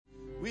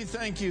We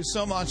thank you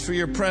so much for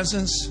your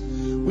presence.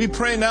 We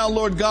pray now,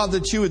 Lord God,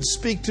 that you would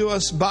speak to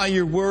us by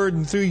your word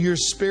and through your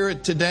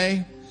Spirit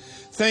today.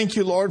 Thank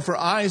you, Lord, for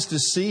eyes to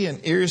see and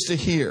ears to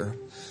hear.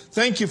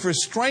 Thank you for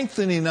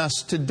strengthening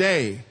us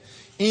today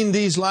in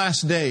these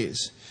last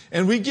days.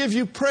 And we give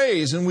you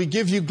praise and we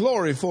give you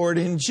glory for it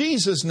in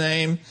Jesus'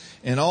 name.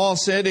 And all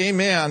said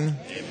amen.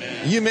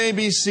 Amen. You may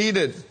be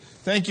seated.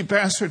 Thank you,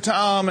 Pastor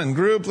Tom and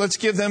group. Let's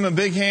give them a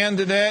big hand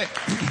today.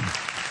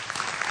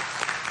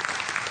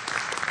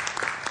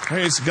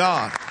 Praise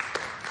God.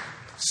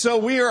 So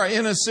we are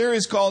in a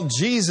series called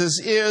Jesus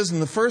Is. And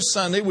the first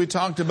Sunday we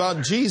talked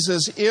about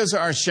Jesus is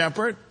our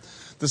shepherd.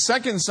 The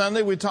second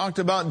Sunday we talked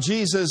about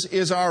Jesus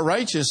is our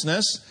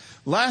righteousness.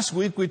 Last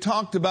week we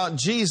talked about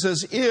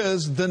Jesus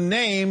is the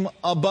name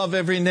above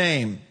every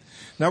name.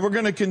 Now we're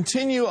going to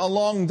continue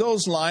along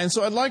those lines.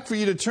 So I'd like for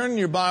you to turn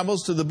your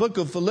Bibles to the book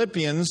of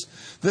Philippians,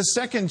 the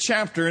second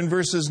chapter in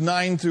verses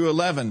 9 through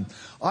 11.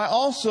 I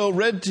also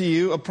read to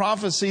you a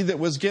prophecy that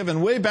was given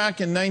way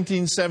back in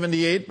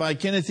 1978 by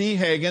Kenneth E.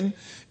 Hagin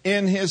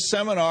in his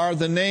seminar,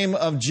 The Name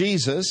of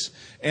Jesus.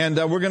 And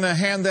we're going to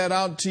hand that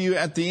out to you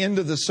at the end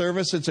of the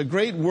service. It's a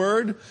great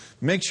word.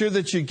 Make sure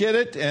that you get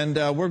it. And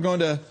we're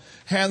going to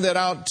hand that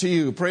out to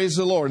you. Praise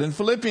the Lord. In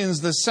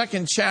Philippians, the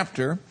second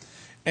chapter,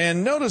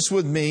 and notice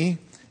with me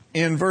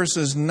in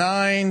verses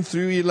 9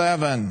 through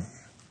 11.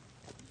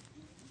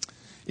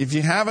 If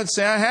you have it,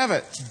 say, I have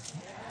it.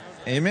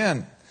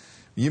 Amen.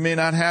 You may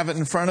not have it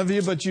in front of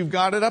you, but you've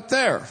got it up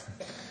there.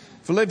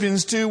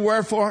 Philippians 2,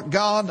 wherefore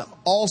God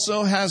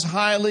also has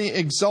highly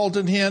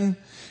exalted him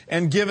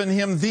and given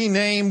him the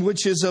name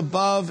which is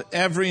above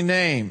every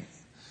name,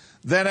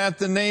 that at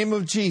the name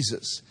of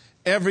Jesus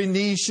every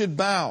knee should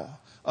bow,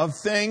 of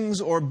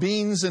things or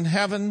beings in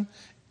heaven,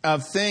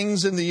 of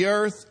things in the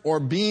earth or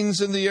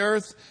beings in the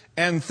earth,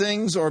 and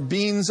things or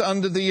beings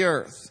under the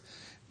earth.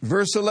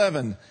 Verse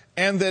 11,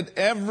 and that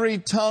every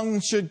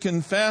tongue should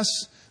confess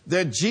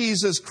that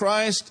Jesus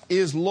Christ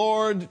is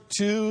Lord,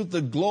 to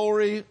the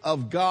glory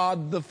of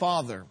God the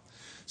Father.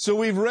 So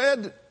we've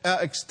read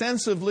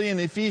extensively in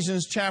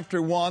Ephesians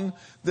chapter 1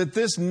 that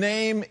this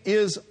name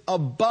is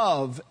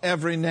above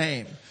every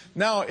name.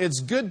 Now,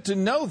 it's good to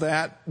know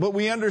that, but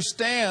we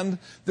understand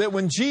that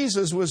when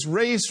Jesus was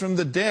raised from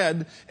the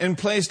dead and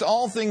placed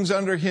all things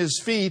under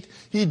his feet,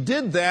 he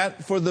did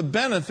that for the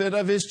benefit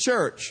of his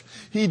church.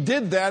 He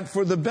did that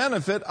for the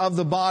benefit of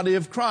the body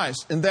of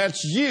Christ. And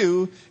that's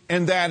you,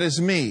 and that is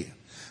me.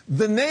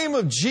 The name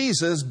of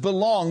Jesus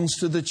belongs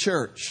to the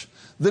church.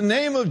 The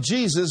name of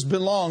Jesus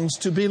belongs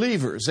to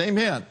believers.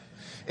 Amen.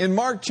 In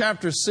Mark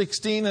chapter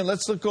 16, and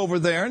let's look over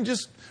there and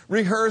just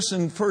rehearse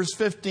in verse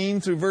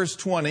 15 through verse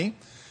 20.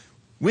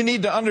 We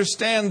need to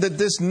understand that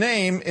this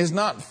name is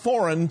not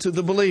foreign to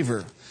the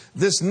believer.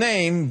 This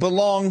name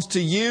belongs to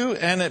you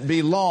and it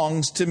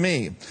belongs to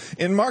me.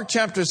 In Mark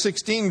chapter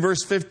 16,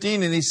 verse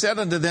 15, and he said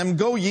unto them,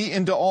 go ye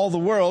into all the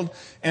world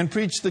and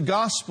preach the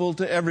gospel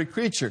to every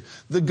creature.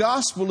 The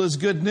gospel is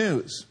good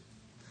news.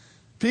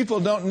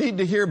 People don't need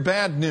to hear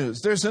bad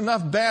news. There's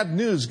enough bad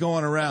news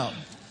going around.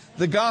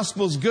 The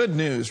gospel's good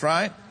news,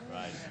 right?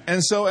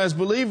 And so as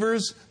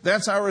believers,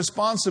 that's our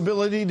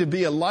responsibility to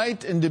be a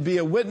light and to be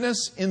a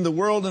witness in the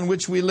world in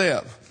which we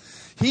live.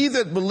 He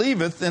that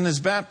believeth and is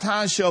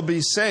baptized shall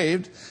be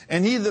saved,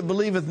 and he that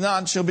believeth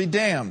not shall be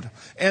damned.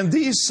 And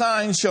these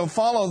signs shall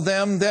follow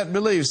them that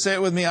believe. Say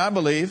it with me, I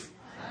believe.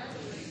 I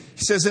believe.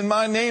 He says, in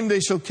my name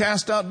they shall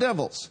cast out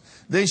devils.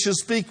 They shall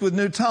speak with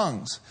new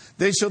tongues.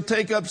 They shall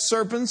take up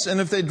serpents,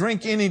 and if they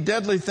drink any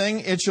deadly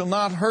thing, it shall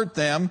not hurt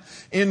them.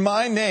 In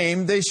my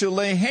name they shall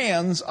lay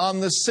hands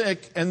on the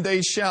sick, and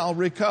they shall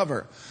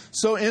recover.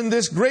 So in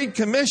this great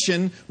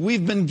commission,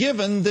 we've been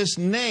given this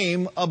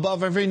name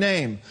above every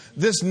name.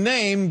 This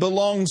name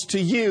belongs to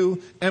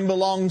you and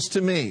belongs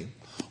to me.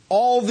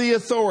 All the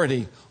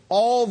authority,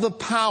 all the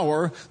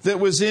power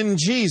that was in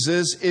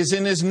Jesus is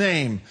in his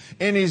name.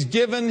 And he's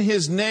given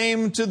his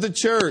name to the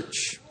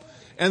church.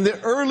 And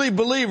the early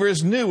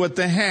believers knew what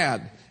they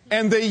had.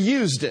 And they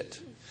used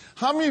it.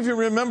 How many of you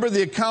remember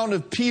the account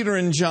of Peter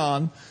and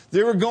John?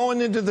 They were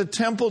going into the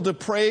temple to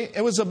pray.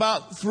 It was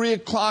about 3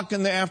 o'clock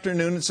in the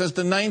afternoon. It says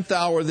the 9th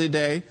hour of the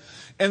day.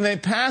 And they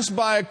passed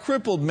by a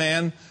crippled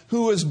man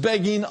who was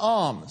begging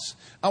alms.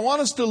 I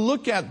want us to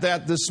look at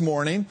that this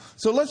morning.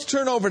 So let's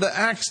turn over to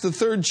Acts, the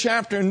 3rd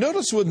chapter. And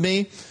notice with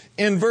me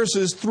in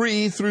verses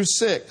 3 through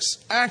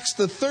 6. Acts,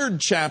 the 3rd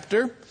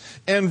chapter,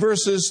 and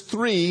verses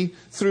 3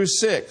 through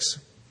 6.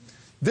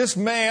 This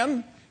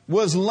man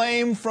was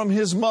lame from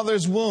his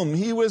mother's womb.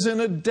 He was in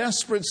a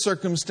desperate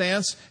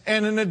circumstance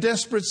and in a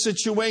desperate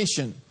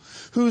situation.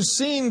 Who,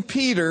 seeing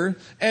Peter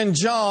and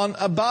John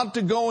about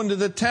to go into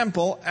the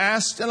temple,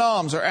 asked an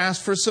alms, or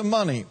asked for some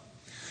money.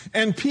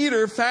 And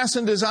Peter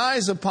fastened his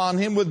eyes upon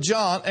him with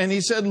John, and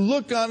he said,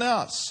 look on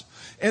us.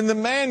 And the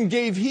man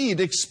gave heed,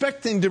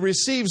 expecting to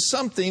receive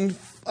something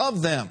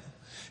of them.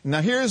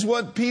 Now here's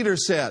what Peter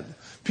said.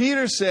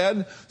 Peter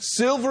said,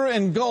 silver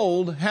and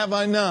gold have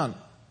I none,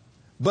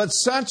 but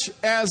such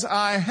as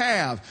I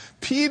have.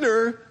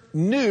 Peter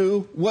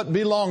knew what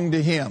belonged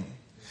to him.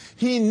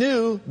 he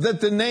knew that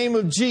the name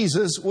of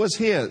Jesus was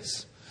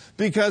his,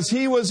 because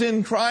he was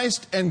in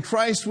Christ and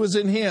Christ was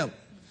in him.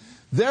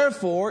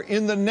 Therefore,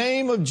 in the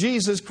name of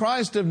Jesus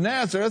Christ of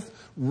Nazareth,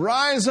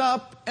 rise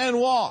up and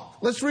walk.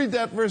 Let's read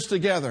that verse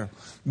together.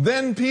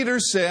 Then Peter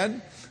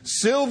said,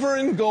 silver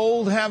and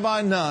gold have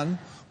I none,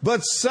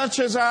 but such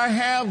as I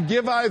have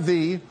give I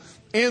thee.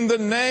 In the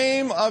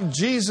name of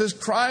Jesus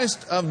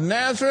Christ of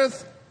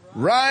Nazareth,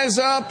 rise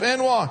up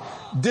and walk.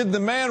 Did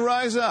the man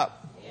rise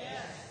up?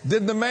 Yes.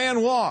 Did the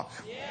man walk?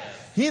 Yes.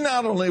 He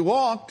not only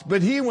walked,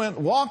 but he went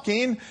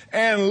walking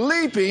and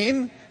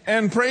leaping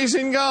and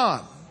praising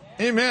God.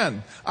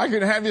 Amen. I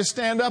could have you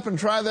stand up and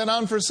try that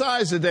on for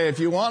size today if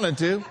you wanted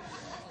to.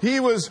 He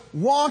was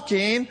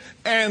walking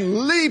and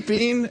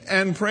leaping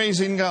and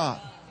praising God.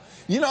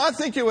 You know, I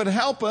think it would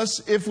help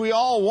us if we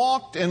all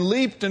walked and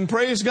leaped and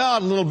praised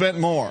God a little bit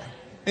more.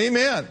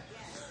 Amen.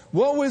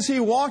 What was he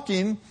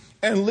walking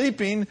and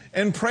leaping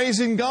and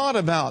praising God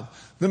about?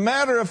 The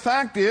matter of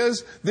fact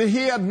is that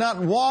he had not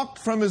walked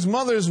from his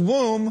mother's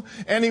womb,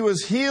 and he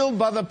was healed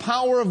by the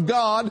power of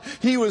God.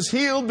 He was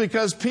healed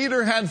because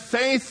Peter had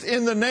faith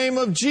in the name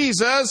of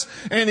Jesus,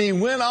 and he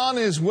went on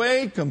his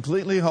way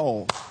completely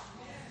whole.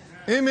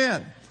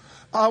 Amen.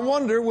 I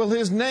wonder, will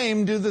his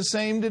name do the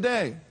same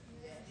today?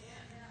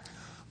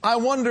 I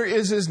wonder,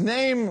 is his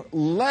name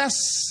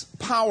less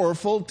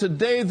powerful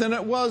today than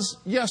it was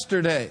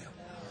yesterday?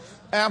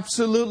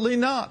 Absolutely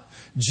not.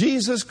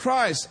 Jesus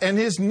Christ and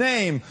his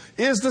name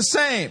is the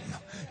same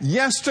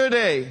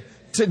yesterday,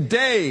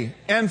 today,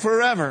 and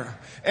forever.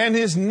 And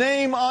his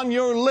name on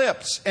your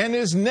lips and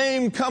his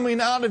name coming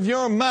out of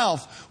your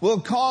mouth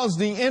will cause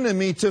the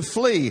enemy to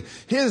flee.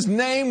 His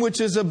name, which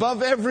is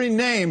above every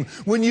name,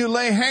 when you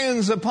lay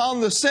hands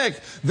upon the sick,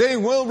 they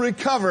will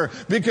recover,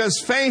 because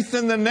faith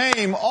in the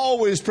name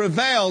always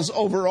prevails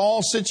over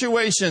all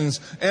situations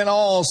and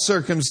all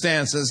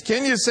circumstances.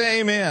 Can you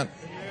say amen?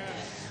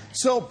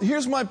 So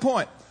here's my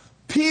point.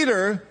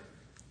 Peter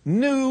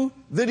knew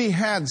that he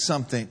had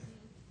something.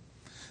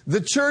 The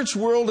church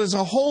world as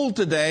a whole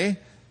today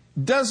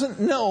doesn't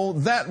know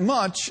that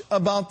much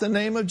about the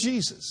name of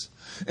Jesus.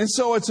 And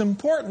so it's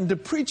important to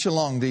preach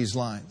along these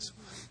lines,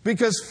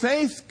 because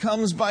faith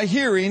comes by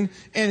hearing,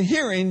 and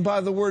hearing by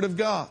the Word of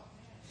God.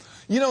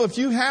 You know, if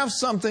you have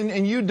something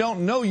and you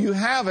don't know you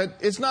have it,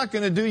 it's not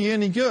going to do you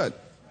any good.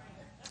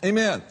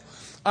 Amen.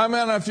 I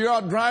mean, if you're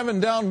out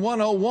driving down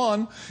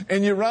 101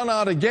 and you run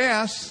out of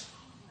gas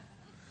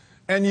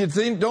and you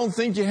don't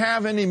think you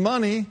have any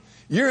money,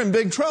 you're in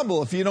big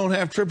trouble if you don't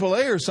have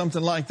AAA or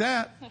something like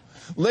that.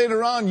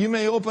 Later on, you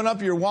may open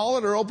up your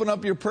wallet or open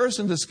up your purse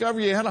and discover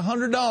you had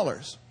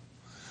 $100.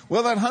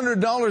 Well, that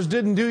 $100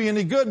 didn't do you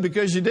any good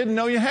because you didn't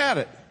know you had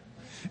it.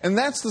 And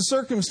that's the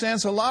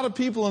circumstance a lot of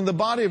people in the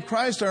body of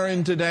Christ are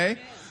in today.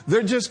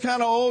 They're just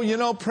kind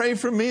of, pray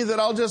for me that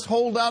I'll just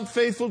hold out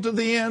faithful to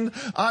the end.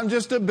 I'm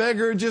just a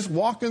beggar just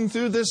walking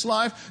through this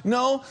life.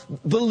 No,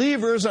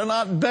 believers are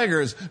not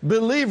beggars.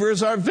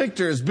 Believers are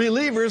victors.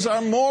 Believers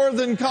are more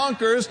than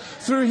conquerors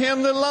through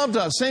Him that loved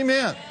us.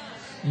 Amen.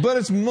 But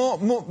it's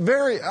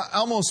I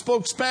almost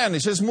spoke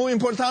Spanish. It's muy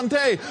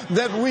importante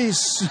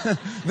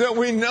that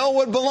we know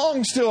what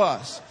belongs to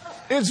us.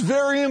 It's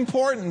very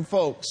important,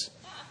 folks.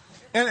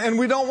 And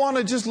we don't want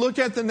to just look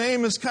at the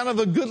name as kind of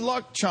a good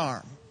luck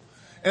charm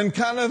and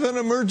kind of an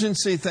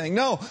emergency thing.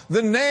 No,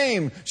 the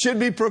name should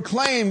be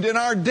proclaimed in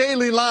our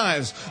daily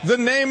lives. The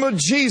name of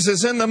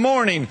Jesus in the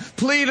morning.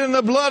 Plead in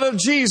the blood of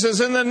Jesus,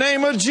 in the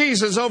name of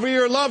Jesus, over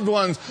your loved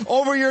ones,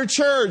 over your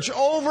church,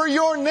 over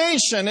your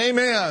nation.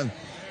 Amen.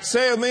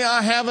 Say with me,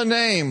 I have a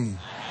name,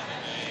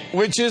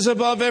 which is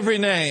above every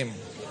name.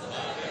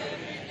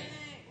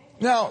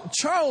 Now,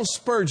 Charles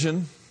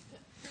Spurgeon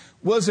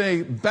was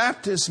a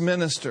Baptist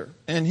minister,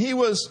 and he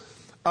was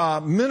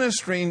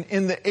ministering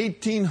in the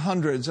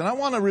 1800s. And I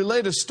want to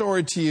relate a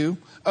story to you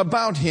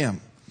about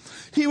him.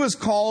 He was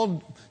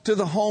called to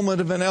the home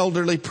of an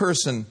elderly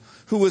person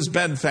who was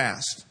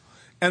bedfast,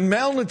 and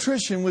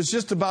malnutrition was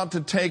just about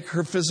to take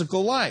her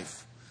physical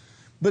life.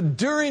 But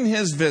during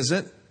his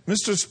visit,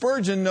 Mr.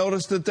 Spurgeon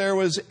noticed that there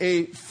was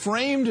a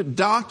framed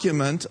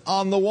document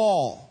on the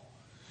wall.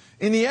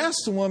 And he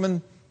asked the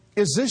woman,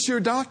 "Is this your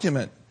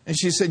document?" And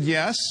she said,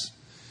 "Yes."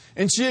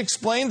 And she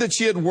explained that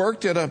she had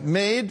worked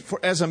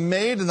as a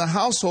maid in the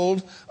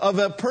household of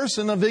a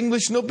person of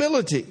English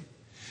nobility.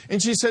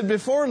 And she said,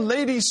 "Before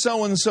Lady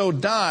so-and-so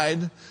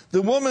died,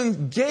 the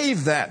woman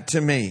gave that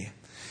to me."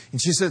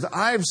 And she said,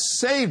 "I've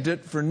saved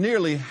it for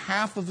nearly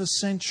half of a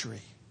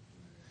century."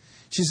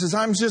 She says,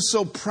 "I'm just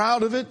so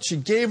proud of it. She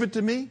gave it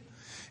to me.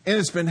 And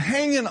it's been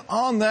hanging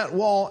on that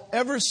wall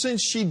ever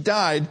since she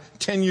died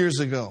 10 years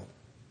ago."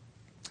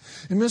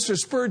 And Mr.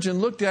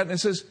 Spurgeon looked at it and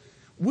says,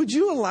 "Would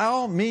you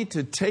allow me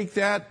to take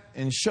that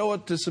and show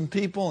it to some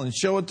people and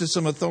show it to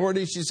some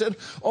authorities?" She said,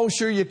 "Oh,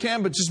 sure you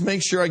can, but just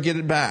make sure I get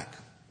it back."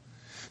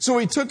 So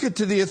he took it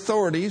to the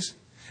authorities,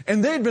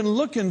 and they'd been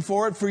looking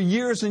for it for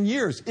years and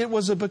years. It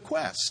was a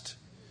bequest.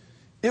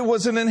 It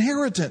was an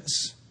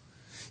inheritance.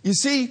 You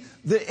see,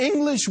 the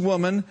English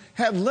woman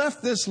had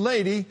left this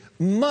lady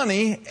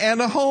money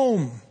and a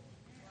home.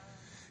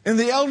 And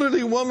the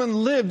elderly woman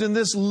lived in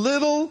this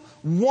little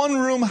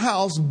one-room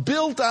house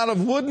built out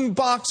of wooden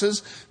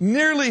boxes,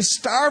 nearly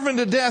starving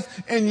to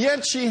death, and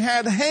yet she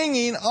had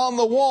hanging on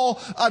the wall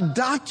a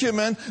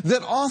document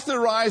that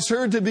authorized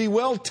her to be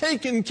well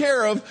taken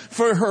care of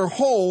for her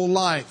whole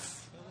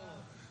life.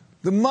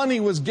 The money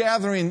was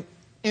gathering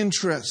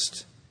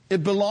interest.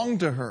 It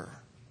belonged to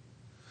her.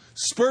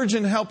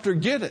 Spurgeon helped her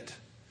get it,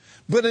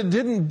 but it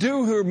didn't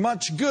do her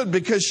much good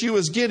because she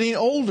was getting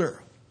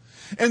older.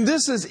 And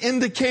this is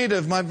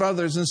indicative, my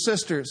brothers and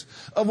sisters,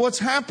 of what's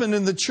happened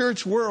in the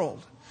church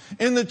world.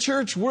 In the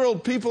church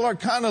world, people are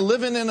kind of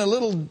living in a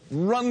little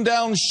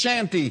rundown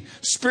shanty,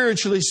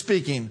 spiritually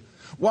speaking,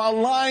 while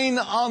lying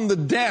on the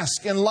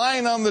desk and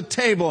lying on the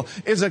table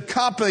is a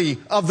copy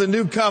of the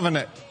New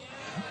Covenant.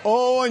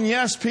 Oh, and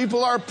yes,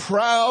 people are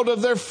proud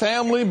of their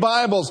family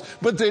Bibles,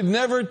 but they've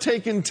never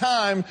taken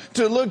time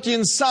to look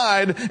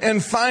inside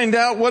and find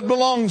out what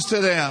belongs to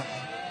them.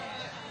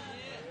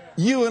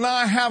 You and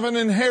I have an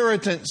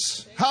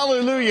inheritance.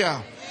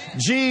 Hallelujah.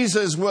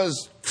 Jesus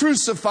was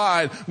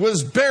crucified,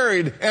 was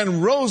buried,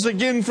 and rose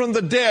again from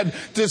the dead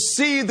to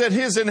see that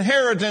His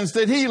inheritance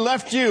that He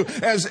left you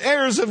as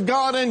heirs of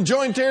God and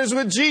joint heirs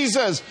with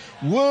Jesus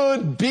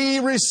would be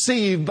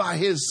received by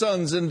His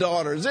sons and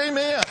daughters.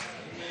 Amen.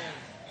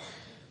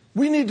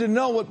 We need to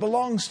know what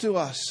belongs to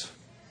us.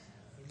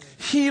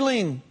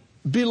 Healing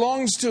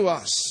belongs to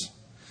us.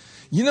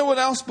 You know what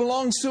else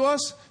belongs to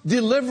us?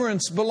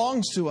 Deliverance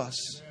belongs to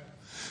us.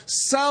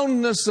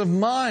 Soundness of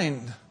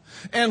mind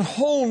and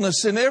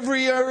wholeness in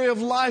every area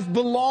of life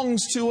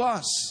belongs to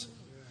us.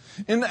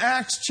 In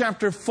Acts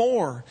chapter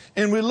 4,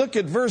 and we look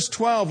at verse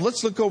 12,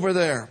 let's look over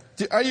there.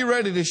 Are you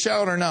ready to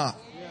shout or not?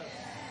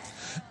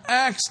 Yes.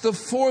 Acts, the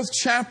 4th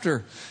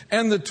chapter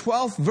and the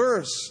 12th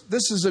verse.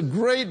 This is a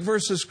great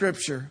verse of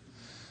Scripture.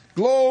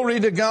 Glory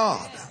to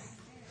God.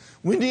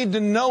 We need to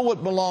know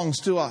what belongs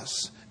to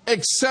us.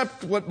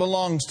 Accept what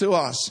belongs to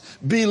us.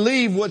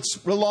 Believe what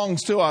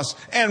belongs to us.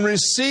 And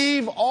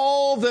receive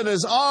all that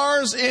is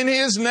ours in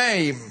His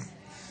name.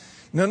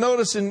 Now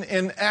notice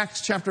in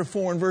Acts chapter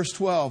 4 and verse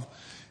 12.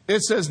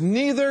 It says,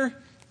 neither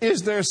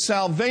is there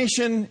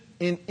salvation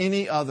in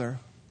any other.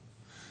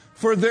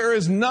 For there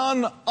is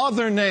none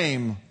other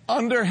name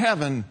under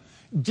heaven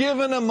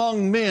given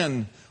among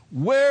men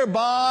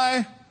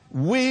whereby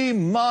we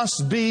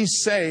must be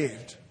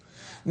saved.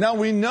 Now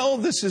we know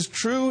this is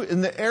true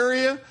in the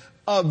area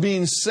of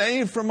being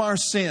saved from our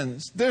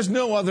sins. There's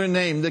no other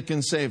name that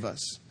can save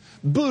us.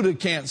 Buddha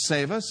can't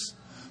save us.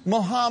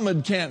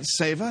 Muhammad can't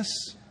save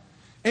us.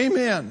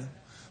 Amen.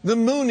 The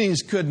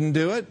Moonies couldn't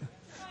do it.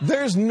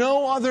 There's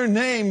no other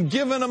name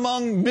given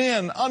among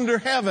men under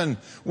heaven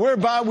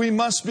whereby we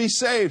must be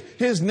saved.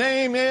 His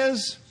name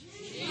is?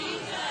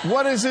 Jesus.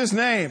 What is His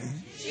name?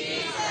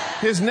 Jesus.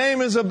 His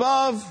name is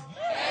above?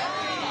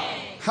 Every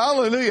name.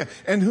 Hallelujah.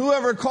 And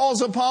whoever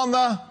calls upon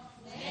the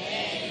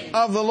name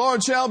of the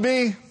Lord shall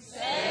be?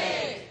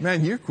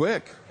 Man, you're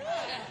quick.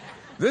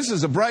 This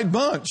is a bright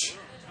bunch.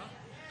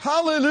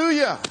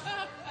 Hallelujah.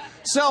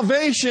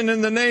 Salvation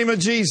in the name of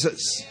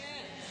Jesus.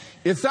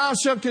 If thou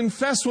shalt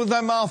confess with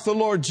thy mouth the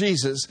Lord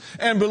Jesus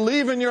and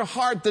believe in your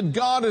heart that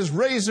God has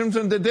raised Him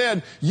from the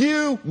dead,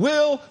 you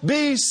will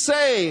be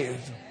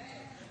saved.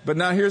 But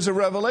now here's a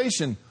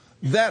revelation.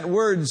 That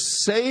word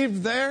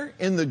saved there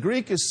in the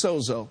Greek is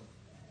sozo.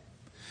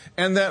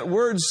 And that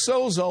word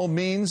sozo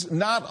means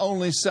not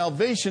only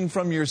salvation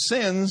from your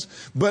sins,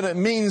 but it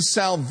means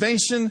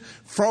salvation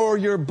for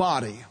your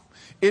body.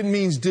 It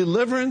means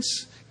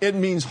deliverance. It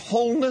means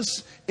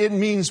wholeness. It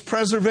means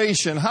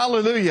preservation.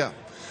 Hallelujah.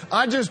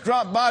 I just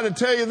dropped by to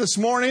tell you this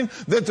morning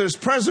that there's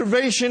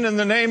preservation in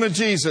the name of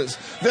Jesus.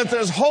 That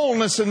there's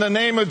wholeness in the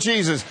name of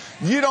Jesus.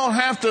 You don't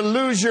have to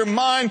lose your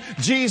mind.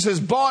 Jesus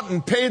bought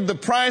and paid the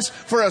price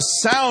for a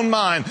sound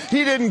mind.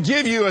 He didn't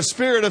give you a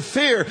spirit of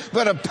fear,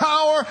 but a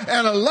power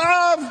and a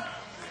love.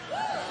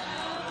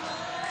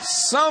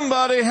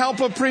 Somebody help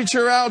a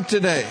preacher out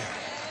today.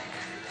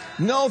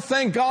 No,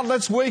 thank God,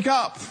 let's wake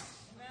up.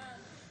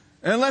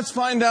 And let's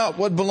find out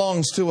what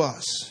belongs to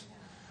us.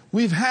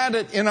 We've had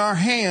it in our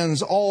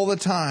hands all the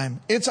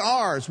time. It's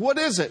ours. What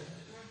is it?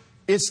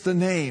 It's the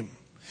name.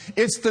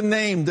 It's the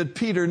name that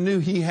Peter knew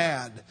he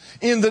had.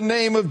 In the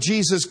name of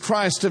Jesus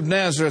Christ of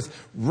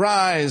Nazareth,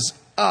 rise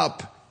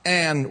up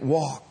and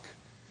walk.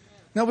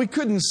 Now, we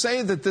couldn't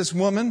say that this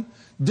woman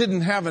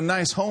didn't have a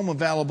nice home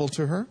available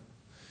to her.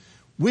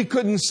 We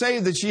couldn't say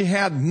that she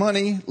had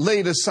money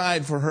laid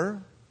aside for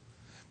her.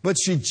 But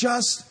she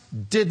just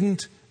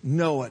didn't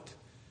know it.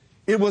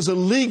 It was a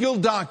legal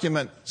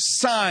document,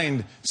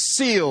 signed,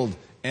 sealed,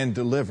 and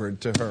delivered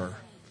to her.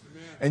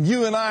 And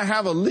you and I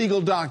have a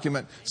legal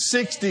document,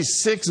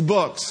 66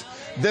 books,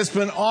 that's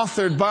been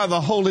authored by the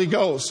Holy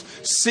Ghost,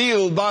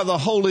 sealed by the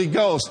Holy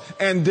Ghost,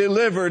 and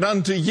delivered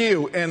unto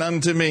you and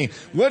unto me.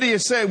 What do you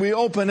say? We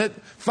open it,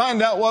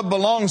 find out what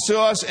belongs to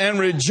us, and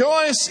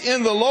rejoice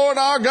in the Lord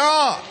our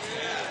God.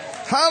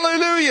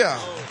 Hallelujah.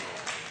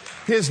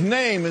 His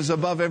name is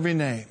above every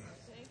name.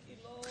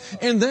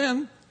 And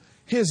then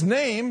His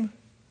name,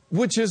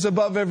 which is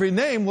above every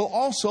name, will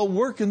also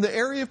work in the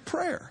area of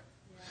prayer.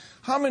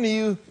 How many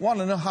of you want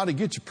to know how to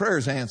get your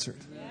prayers answered?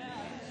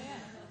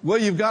 Well,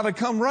 you've got to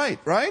come right?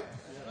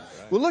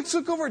 Well, let's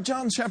look over at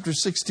John chapter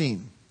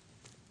 16.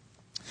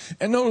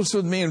 And notice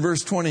with me in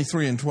verse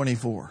 23 and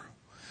 24.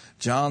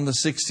 John the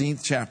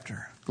 16th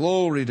chapter.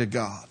 Glory to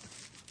God.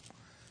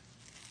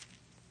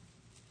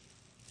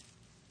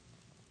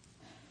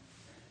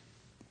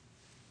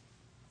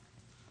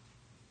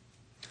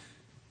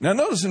 Now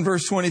notice in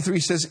verse 23 he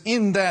says,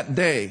 in that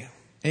day.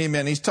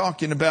 Amen. He's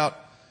talking about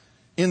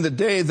in the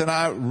day that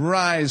I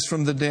rise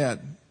from the dead.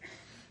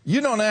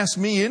 You don't ask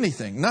me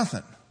anything,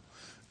 nothing.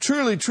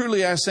 Truly,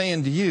 truly I say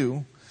unto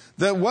you,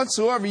 that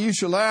whatsoever you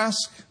shall ask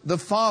the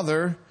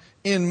Father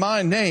in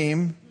my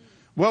name,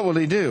 what will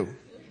He do?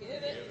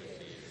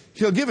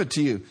 He'll give it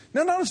to you.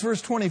 Now notice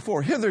verse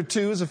 24.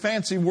 Hitherto is a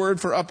fancy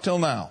word for up till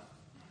now.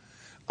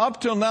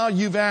 Up till now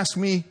you've asked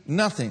me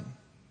nothing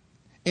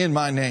in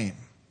my name.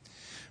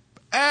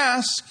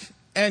 Ask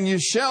and you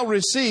shall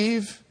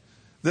receive,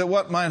 that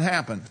what might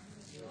happen?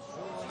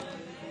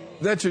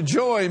 That your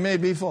joy may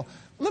be full.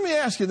 Let me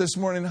ask you this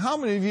morning, how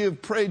many of you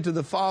have prayed to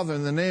the Father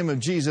in the name of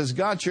Jesus,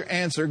 got your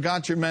answer,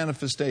 got your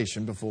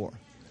manifestation before?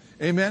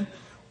 Amen?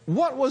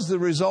 What was the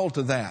result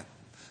of that?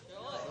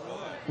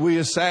 Were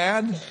you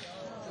sad?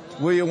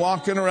 Were you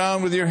walking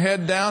around with your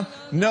head down?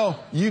 No,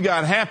 you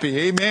got happy.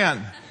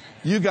 Amen.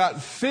 You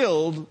got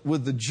filled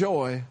with the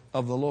joy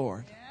of the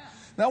Lord.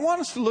 Now I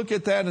want us to look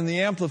at that in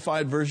the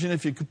Amplified Version,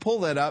 if you could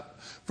pull that up.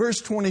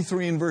 Verse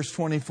 23 and verse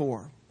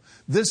 24.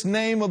 This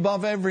name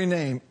above every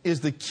name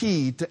is the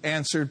key to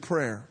answered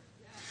prayer.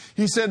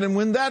 He said, and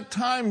when that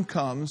time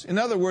comes, in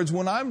other words,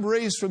 when I'm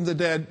raised from the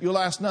dead, you'll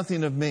ask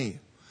nothing of me.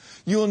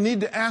 You will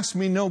need to ask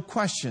me no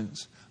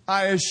questions.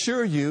 I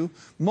assure you,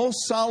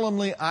 most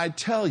solemnly I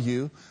tell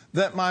you,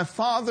 that my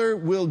Father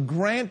will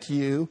grant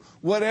you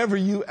whatever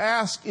you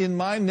ask in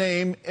my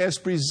name as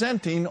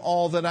presenting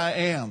all that I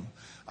am.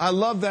 I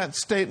love that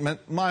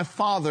statement, my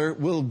Father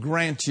will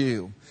grant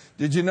you.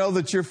 Did you know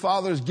that your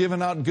Father's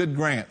given out good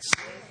grants?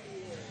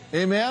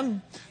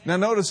 Amen? Now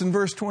notice in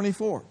verse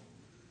 24.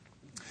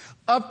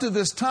 Up to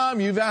this time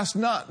you've asked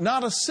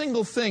not a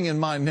single thing in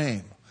my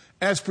name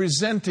as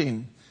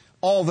presenting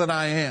all that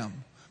I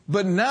am.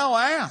 But now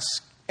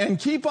ask and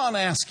keep on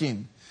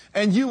asking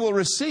and you will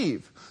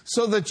receive,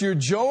 so that your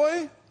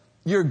joy,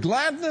 your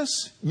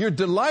gladness, your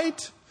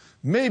delight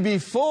may be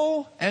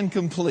full and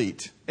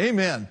complete.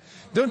 Amen.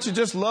 Don't you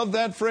just love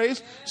that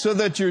phrase? So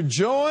that your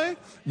joy,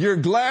 your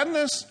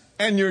gladness,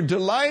 and your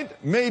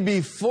delight may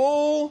be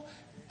full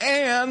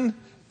and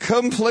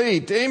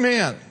complete.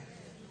 Amen.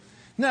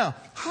 Now,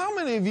 how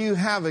many of you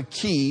have a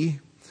key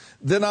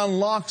that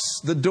unlocks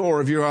the door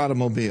of your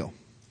automobile?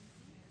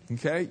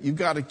 Okay? You've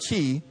got a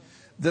key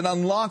that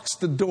unlocks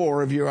the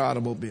door of your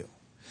automobile.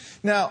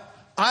 Now,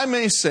 I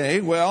may say,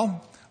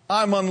 well,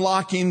 I'm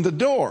unlocking the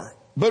door.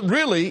 But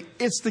really,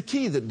 it's the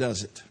key that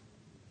does it.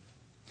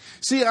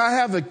 See, I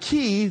have a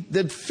key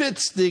that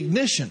fits the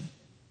ignition.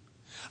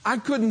 I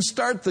couldn't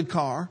start the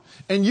car,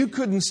 and you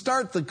couldn't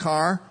start the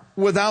car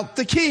without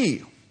the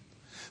key.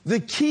 The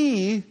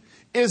key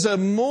is a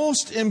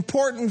most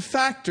important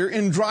factor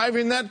in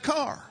driving that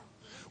car.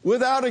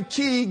 Without a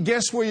key,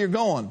 guess where you're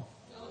going?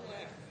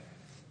 Nowhere.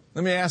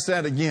 Let me ask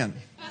that again.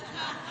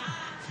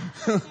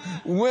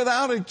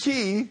 Without a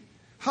key,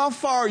 how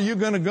far are you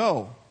going to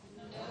go?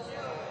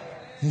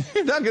 Nowhere.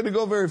 You're not going to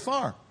go very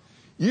far.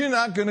 You're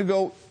not going to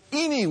go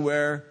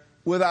anywhere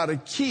without a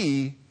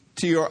key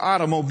to your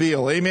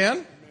automobile. Amen?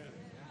 Amen?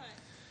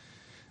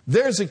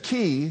 There's a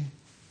key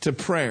to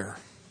prayer,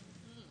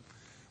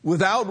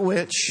 without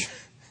which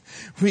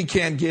we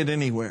can't get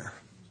anywhere.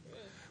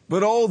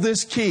 But oh,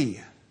 this key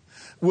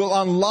will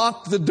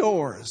unlock the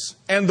doors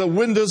and the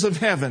windows of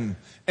heaven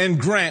and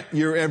grant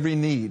your every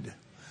need.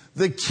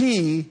 The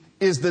key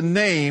is the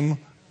name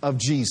of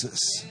Jesus.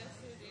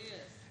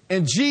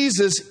 And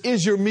Jesus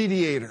is your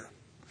mediator.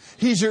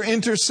 He's your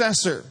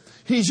intercessor.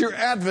 He's your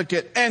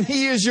advocate. And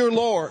He is your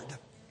Lord.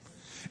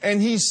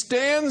 And He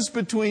stands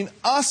between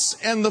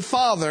us and the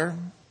Father.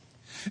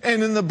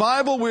 And in the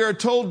Bible we are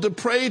told to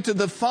pray to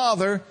the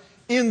Father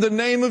in the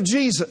name of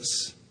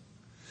Jesus.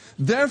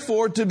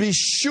 Therefore, to be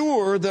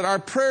sure that our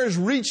prayers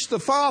reach the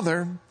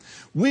Father,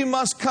 we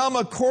must come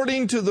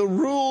according to the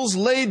rules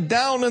laid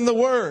down in the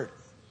Word.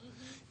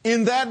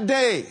 In that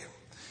day,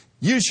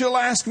 you shall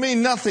ask me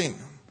nothing,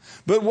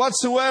 but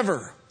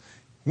whatsoever,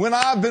 when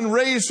I've been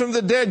raised from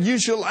the dead, you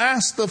shall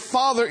ask the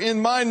Father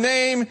in my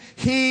name,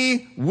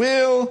 He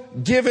will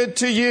give it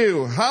to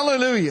you.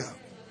 Hallelujah.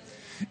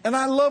 And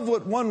I love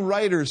what one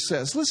writer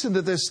says. Listen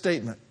to this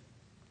statement.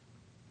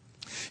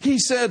 He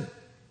said,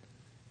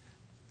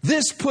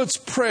 this puts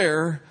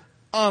prayer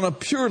on a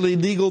purely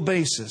legal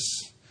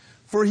basis,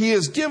 for He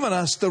has given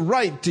us the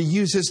right to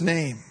use His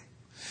name.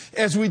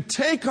 As we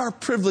take our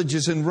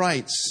privileges and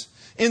rights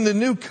in the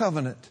new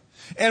covenant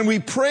and we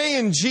pray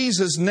in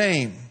Jesus'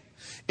 name,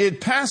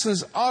 it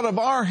passes out of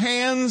our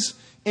hands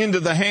into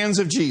the hands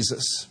of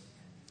Jesus.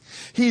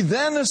 He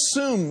then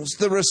assumes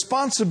the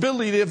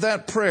responsibility of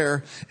that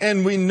prayer,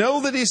 and we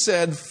know that He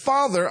said,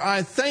 Father,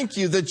 I thank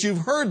you that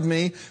you've heard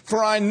me,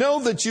 for I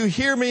know that you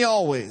hear me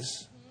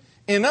always.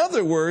 In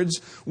other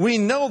words, we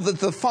know that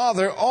the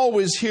Father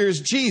always hears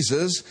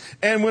Jesus,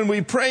 and when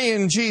we pray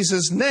in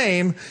Jesus'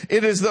 name,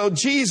 it is though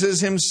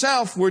Jesus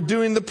himself were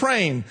doing the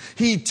praying.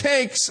 He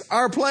takes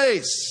our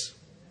place.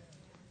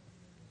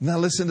 Now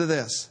listen to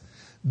this.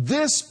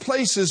 This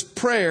places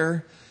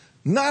prayer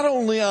not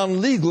only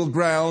on legal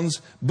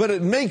grounds, but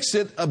it makes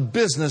it a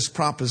business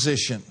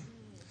proposition.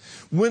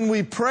 When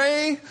we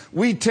pray,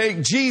 we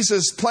take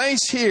Jesus'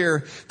 place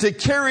here to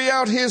carry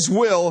out his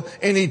will,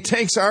 and he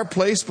takes our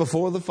place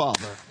before the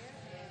Father.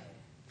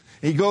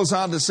 He goes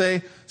on to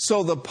say,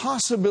 so the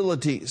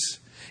possibilities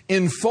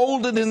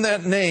enfolded in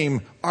that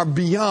name are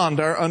beyond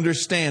our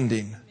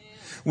understanding.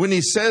 When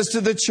he says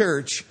to the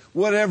church,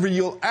 whatever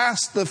you'll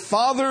ask the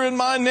Father in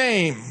my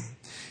name,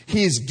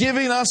 he's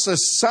giving us a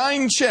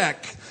signed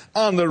check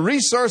on the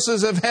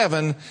resources of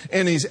heaven,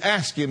 and he's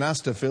asking us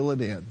to fill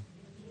it in.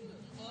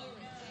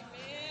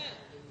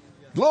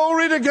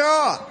 Glory to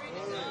God.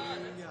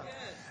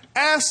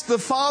 Ask the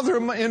Father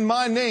in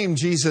my name,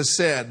 Jesus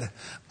said.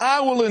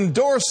 I will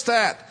endorse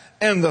that,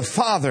 and the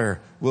Father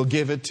will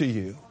give it to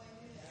you.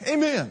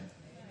 Amen.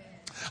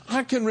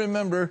 I can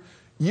remember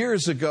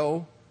years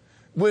ago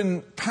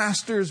when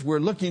pastors were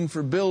looking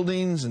for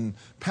buildings and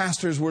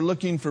pastors were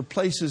looking for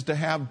places to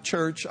have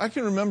church. I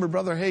can remember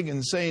Brother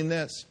Hagin saying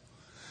this,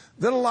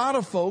 that a lot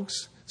of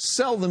folks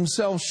sell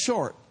themselves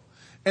short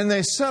and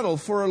they settle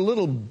for a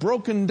little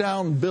broken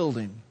down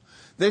building.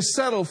 They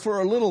settle for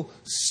a little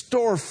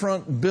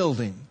storefront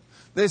building.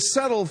 They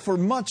settle for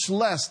much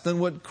less than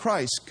what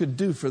Christ could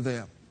do for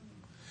them.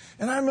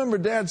 And I remember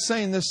Dad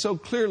saying this so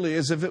clearly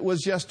as if it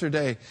was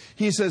yesterday.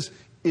 He says,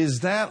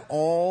 is that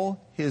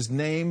all his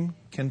name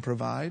can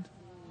provide?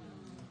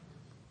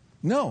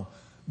 No,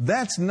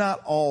 that's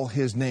not all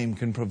his name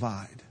can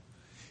provide.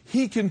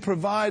 He can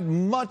provide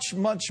much,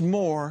 much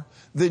more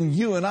than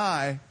you and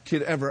I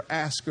could ever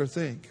ask or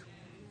think.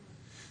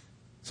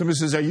 Somebody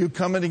says, are you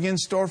coming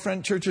against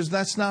storefront churches?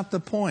 That's not the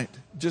point.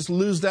 Just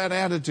lose that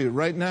attitude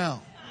right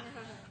now.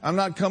 I'm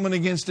not coming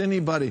against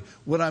anybody.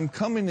 What I'm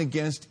coming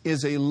against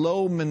is a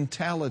low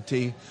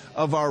mentality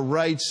of our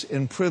rights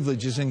and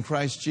privileges in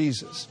Christ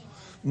Jesus.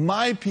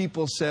 My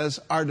people,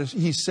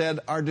 he said,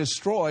 are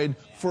destroyed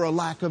for a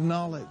lack of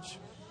knowledge.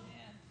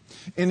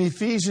 In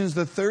Ephesians,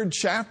 the 3rd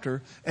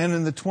chapter, and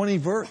in the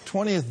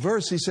 20th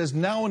verse, he says,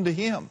 now unto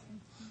him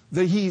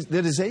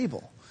that is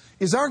able.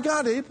 Is our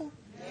God able?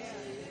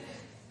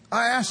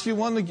 I ask you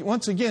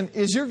once again,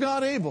 is your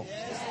God able?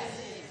 Yes.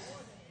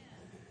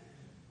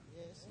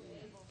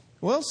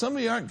 Well, some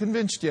of you aren't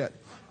convinced yet.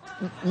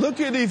 Look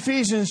at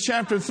Ephesians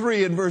chapter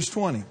 3 and verse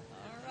 20.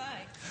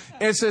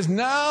 It says,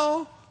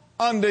 now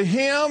unto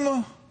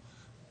him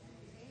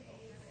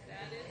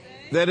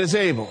that is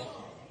able.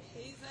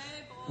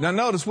 Now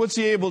notice, what's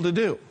he able to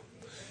do?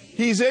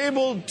 He's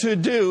able to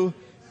do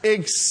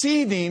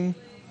exceeding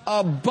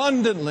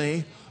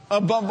abundantly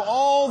above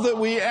all that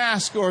we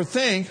ask or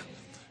think.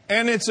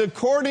 And it's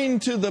according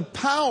to the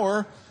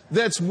power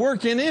that's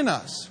working in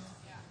us.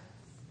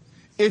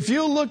 If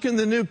you look in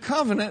the new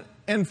covenant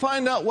and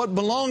find out what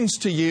belongs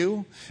to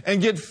you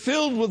and get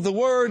filled with the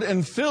Word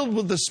and filled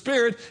with the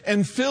Spirit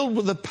and filled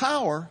with the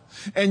power,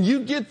 and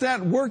you get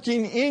that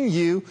working in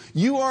you,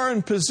 you are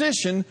in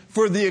position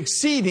for the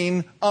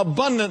exceeding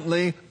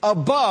abundantly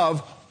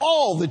above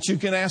all that you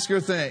can ask or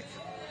think.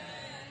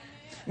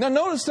 Now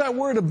notice that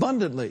word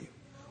abundantly.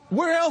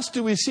 Where else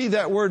do we see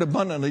that word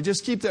abundantly?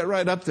 Just keep that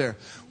right up there.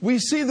 We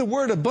see the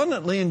word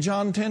abundantly in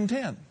John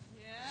 10:10.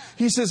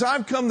 He says,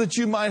 I've come that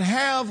you might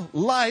have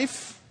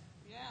life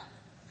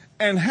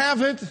and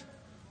have it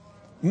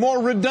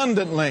more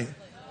redundantly.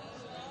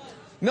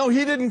 No,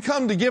 he didn't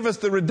come to give us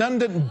the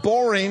redundant,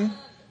 boring,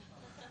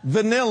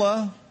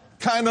 vanilla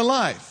kind of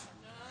life.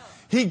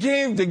 He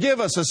came to give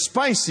us a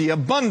spicy,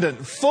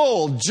 abundant,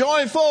 full,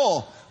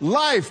 joyful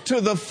life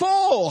to the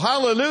full.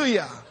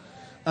 Hallelujah.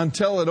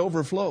 Until it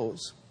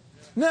overflows.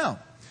 Now,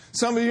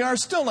 some of you are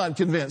still not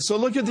convinced. So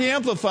look at the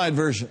Amplified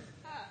version.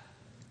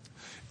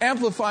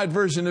 Amplified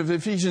version of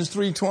Ephesians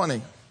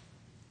 3:20.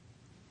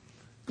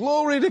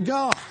 Glory to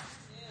God.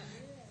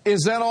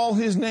 Is that all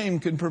his name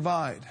can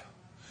provide?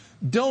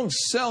 Don't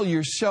sell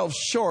yourself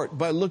short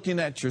by looking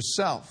at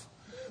yourself,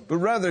 but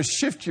rather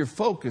shift your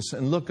focus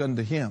and look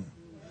unto him.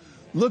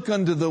 Look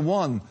unto the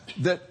one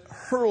that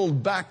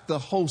hurled back the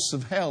hosts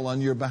of hell on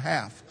your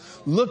behalf.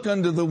 Look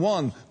unto the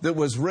one that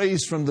was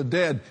raised from the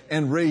dead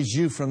and raised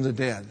you from the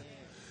dead.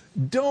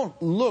 Don't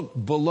look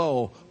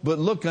below, but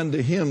look unto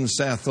him,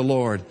 saith the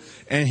Lord,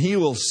 and he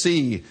will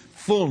see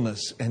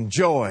fullness and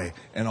joy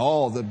and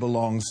all that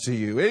belongs to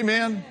you.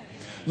 Amen.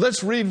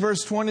 Let's read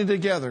verse 20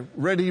 together.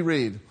 Ready,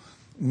 read.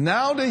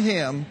 Now to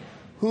him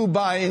who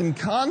by in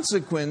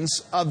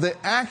consequence of the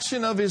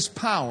action of his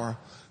power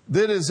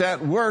that is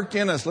at work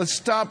in us. Let's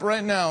stop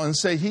right now and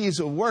say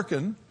he's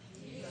working.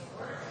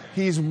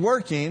 He's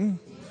working.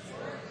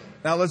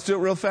 Now let's do it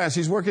real fast.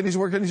 He's working, he's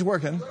working, he's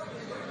working.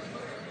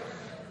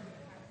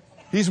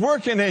 He's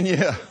working in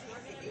you.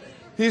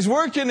 He's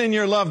working in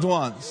your loved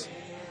ones.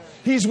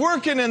 He's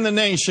working in the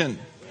nation.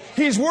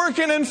 He's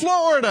working in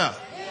Florida.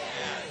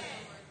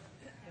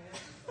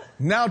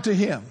 Now to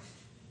him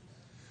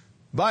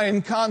by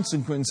in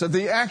consequence of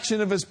the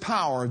action of His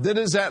power that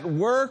is at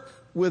work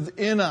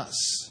within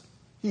us.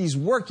 He's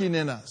working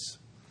in us.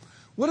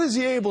 What is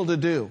He able to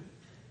do?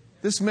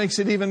 This makes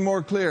it even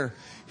more clear.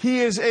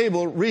 He is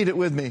able, read it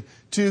with me,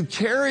 to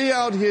carry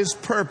out His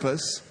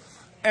purpose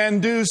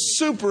and do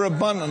super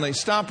abundantly.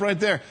 Stop right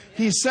there.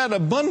 He said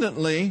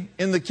abundantly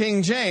in the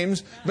King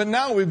James, but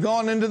now we've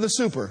gone into the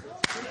super.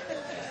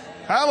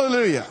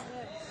 Hallelujah.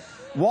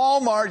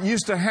 Walmart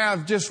used to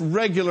have just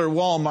regular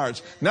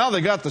Walmarts. Now they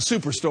got the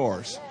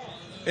superstores.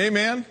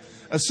 Amen.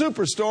 A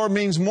superstore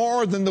means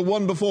more than the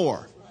one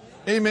before.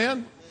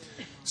 Amen.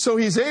 So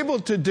He's able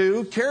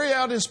to carry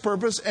out His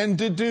purpose and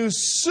to do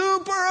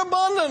super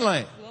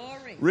abundantly.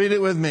 Glory. Read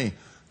it with me.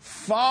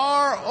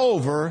 Far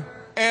over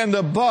and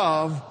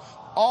above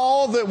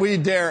all that we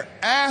dare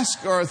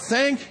ask or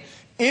think,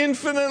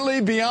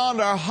 infinitely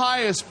beyond our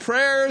highest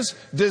prayers,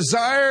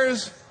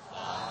 desires.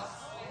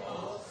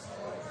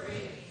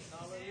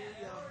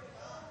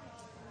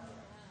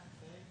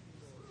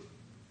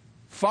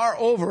 Far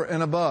over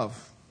and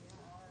above.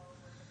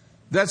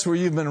 That's where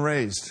you've been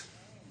raised.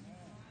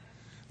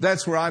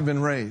 That's where I've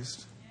been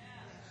raised.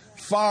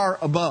 Far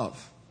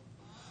above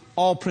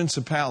all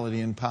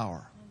principality and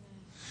power.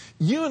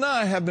 You and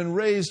I have been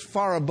raised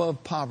far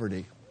above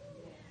poverty.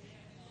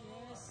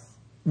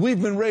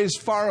 We've been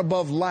raised far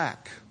above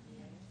lack.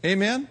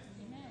 Amen?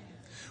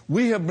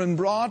 We have been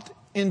brought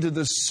into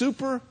the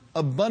super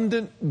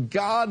abundant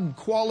God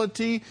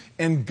quality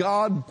and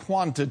God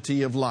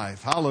quantity of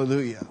life.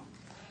 Hallelujah.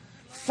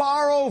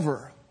 Far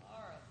over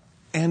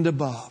and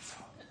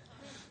above.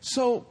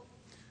 So,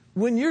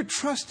 when you're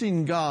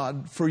trusting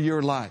God for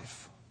your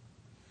life,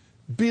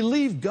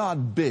 believe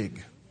God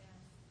big.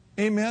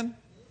 Amen?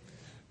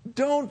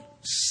 Don't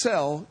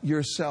sell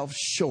yourself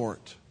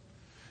short.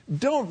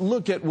 Don't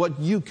look at what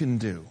you can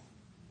do.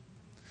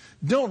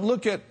 Don't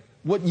look at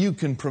what you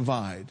can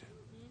provide.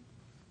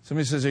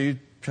 Somebody says, are you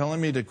telling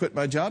me to quit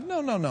my job?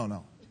 No.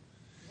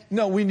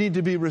 No, we need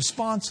to be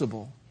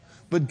responsible.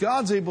 But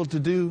God's able to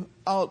do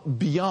out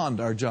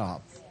beyond our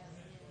job.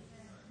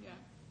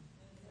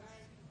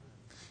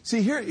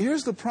 See,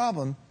 here's the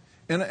problem,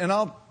 and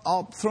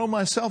I'll throw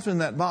myself in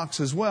that box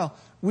as well.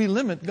 We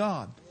limit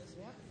God.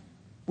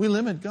 We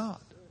limit God.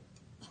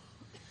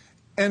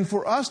 And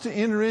for us to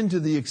enter into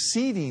the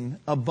exceeding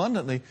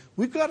abundantly,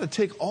 we've got to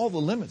take all the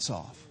limits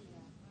off.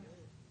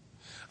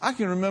 I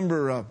can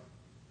remember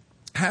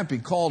Happy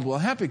Caldwell.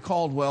 Happy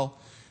Caldwell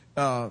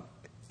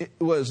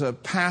was a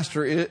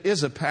pastor,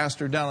 is a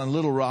pastor down in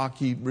Little Rock.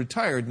 He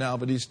retired now,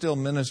 but he's still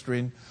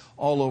ministering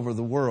all over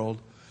the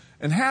world.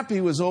 And Happy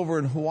was over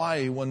in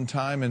Hawaii one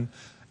time,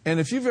 and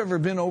if you've ever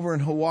been over in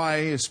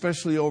Hawaii,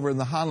 especially over in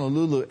the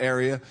Honolulu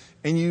area,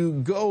 and you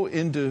go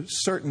into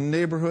certain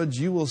neighborhoods,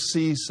 you will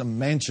see some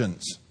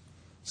mansions,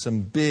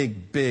 some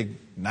big, big,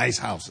 nice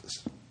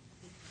houses.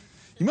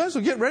 You might as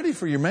well get ready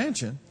for your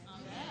mansion.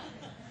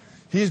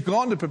 He's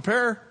gone to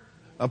prepare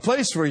a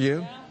place for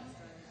you.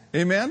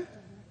 Amen?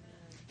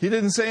 He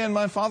didn't say, in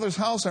my Father's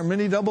house are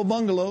many double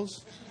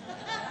bungalows.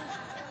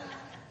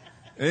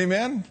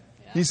 Amen?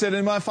 He said,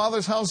 in my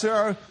Father's house there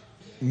are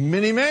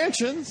many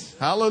mansions.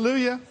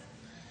 Hallelujah.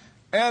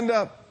 And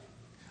I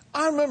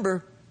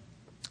remember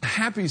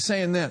Happy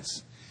saying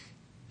this.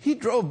 He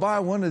drove by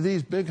one of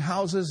these big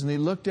houses and he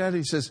looked at it.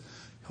 He says,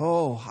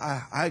 oh,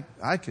 I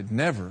could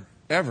never,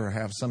 ever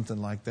have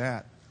something like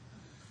that.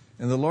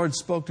 And the Lord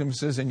spoke to him and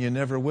says, and you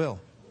never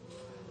will.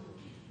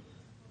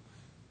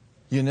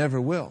 You never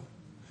will.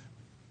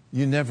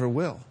 You never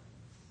will.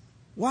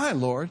 Why,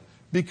 Lord?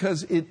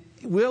 Because it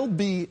will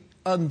be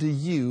unto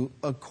you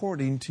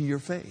according to your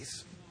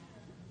faith.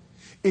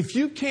 If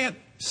you can't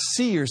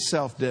see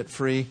yourself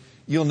debt-free,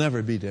 you'll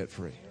never be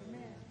debt-free.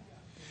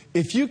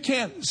 If you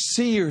can't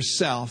see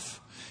yourself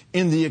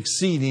in the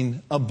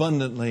exceeding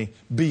abundantly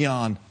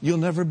beyond, you'll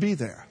never be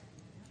there.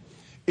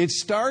 It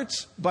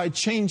starts by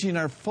changing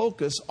our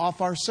focus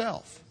off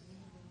ourselves.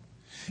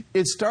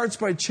 It starts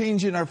by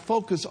changing our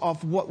focus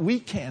off what we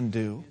can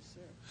do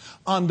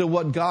onto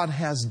what God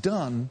has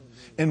done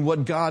and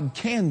what God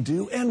can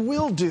do and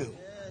will do.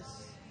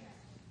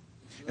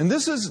 And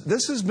this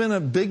has been a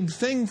big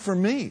thing for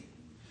me.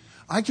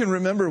 I can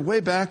remember way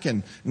back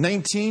in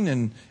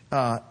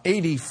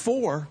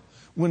 1984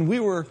 when we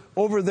were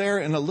over there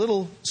in a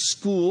little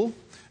school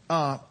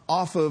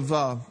off of,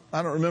 I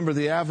don't remember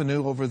the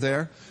avenue over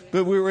there,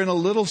 but we were in a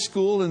little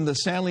school in the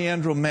San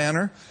Leandro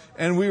Manor,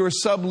 and we were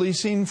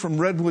subleasing from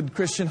Redwood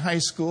Christian High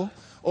School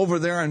over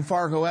there on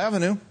Fargo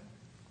Avenue.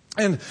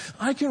 And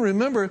I can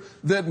remember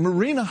that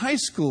Marina High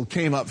School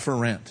came up for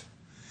rent.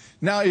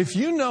 Now, if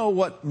you know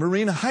what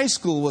Marina High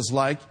School was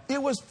like, it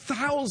was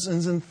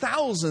thousands and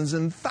thousands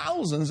and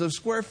thousands of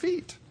square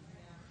feet.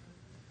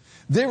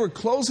 They were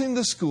closing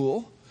the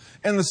school,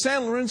 and the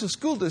San Lorenzo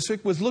School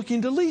District was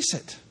looking to lease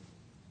it.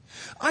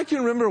 I can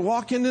remember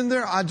walking in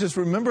there. I just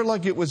remember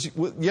like it was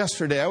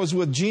yesterday. I was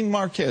with Gene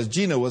Marquez.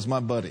 Gino was my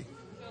buddy.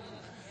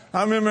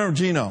 I remember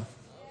Gino.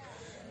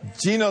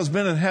 Gino's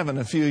been in heaven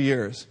a few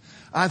years.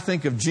 I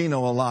think of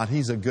Gino a lot.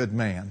 He's a good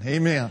man.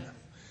 Amen.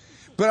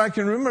 But I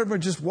can remember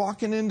just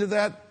walking into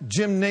that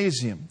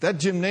gymnasium. That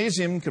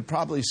gymnasium could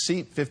probably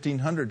seat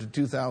 1,500 to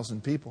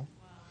 2,000 people.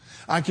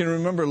 I can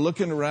remember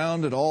looking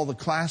around at all the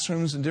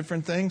classrooms and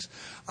different things.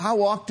 I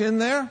walked in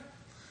there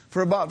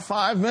for about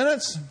 5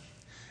 minutes,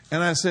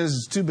 and I says,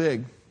 it's too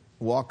big.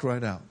 Walked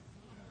right out.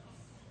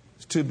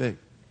 It's too big.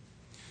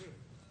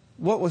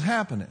 What was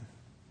happening?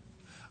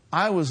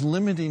 I was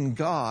limiting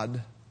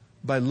God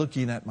by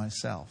looking at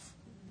myself.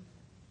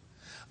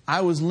 I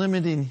was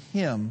limiting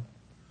Him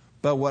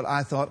by what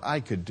I thought I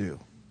could do,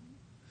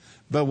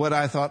 by what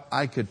I thought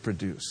I could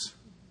produce.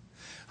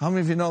 How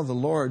many of you know the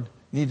Lord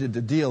needed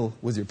to deal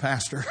with your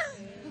pastor?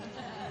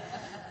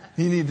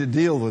 He needed to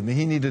deal with me.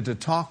 He needed to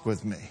talk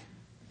with me.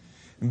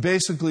 And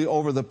basically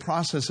over the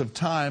process of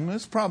time,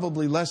 it's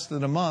probably less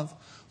than a month,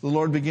 the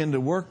Lord began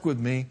to work with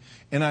me,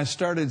 and I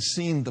started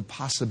seeing the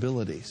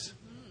possibilities.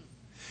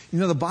 You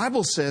know, the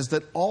Bible says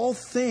that all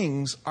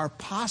things are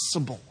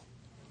possible,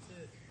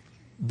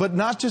 but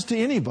not just to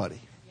anybody.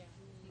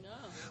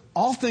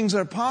 All things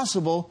are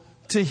possible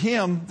to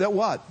him that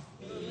what?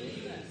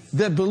 Believeth.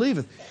 That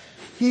believeth.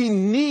 He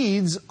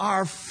needs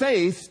our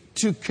faith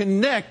to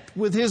connect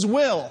with His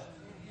will.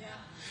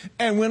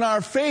 And when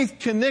our faith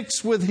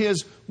connects with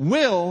His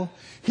will,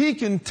 He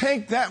can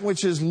take that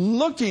which is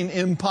looking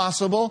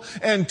impossible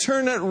and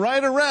turn it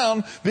right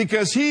around,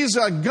 because He's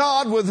a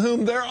God with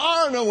whom there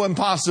are no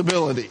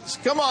impossibilities.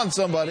 Come on,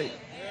 somebody.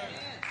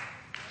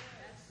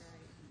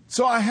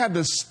 So I had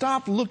to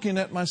stop looking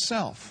at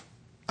myself.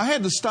 I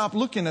had to stop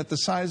looking at the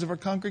size of our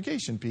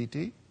congregation,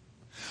 PT.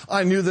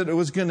 I knew that it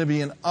was going to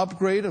be an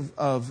upgrade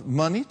of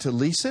money to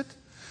lease it.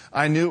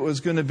 I knew it was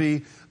going to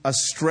be a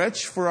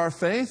stretch for our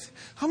faith.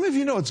 How many of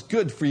you know it's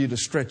good for you to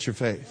stretch your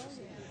faith?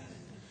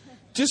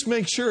 Just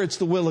make sure it's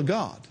the will of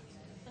God.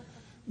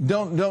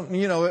 Don't,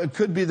 it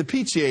could be the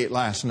peach you ate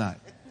last night.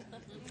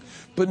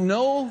 But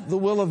know the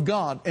will of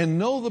God and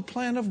know the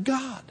plan of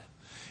God.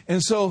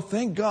 And so,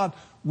 thank God,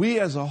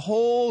 we as a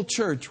whole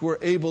church were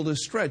able to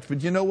stretch.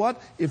 But you know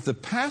what? If the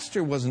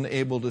pastor wasn't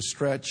able to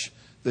stretch,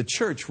 the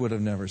church would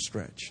have never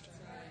stretched.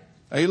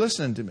 Are you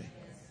listening to me?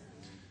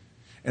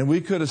 And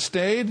we could have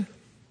stayed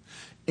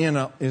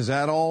is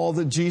that all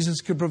that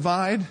Jesus could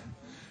provide?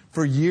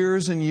 For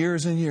years and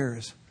years and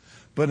years.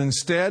 But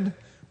instead,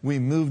 we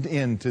moved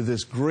into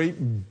this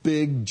great,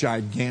 big,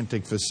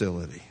 gigantic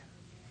facility.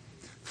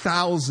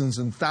 Thousands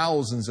and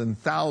thousands and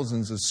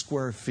thousands of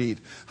square feet.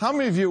 How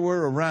many of you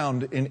were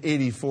around in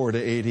 84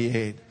 to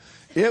 88?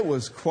 It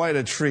was quite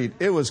a treat.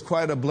 It was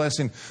quite a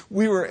blessing.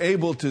 We were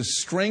able to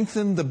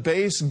strengthen the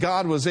base.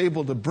 God was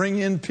able to bring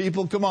in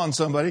people, come on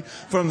somebody,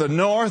 from the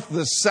north,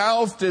 the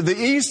south, to the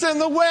east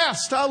and the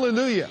west.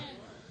 Hallelujah.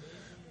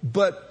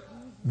 But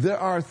there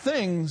are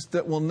things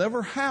that will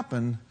never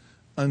happen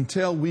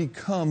until we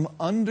come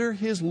under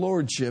His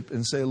lordship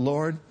and say,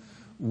 Lord,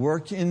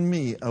 work in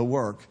me a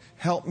work.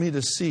 Help me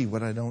to see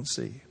what I don't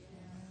see.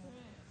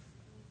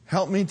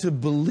 Help me to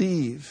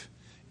believe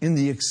in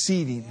the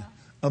exceeding,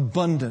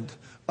 abundant,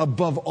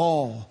 above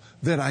all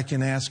that I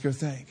can ask or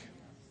think.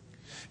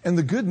 And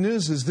the good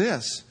news is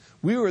this.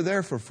 We were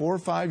there for 4 or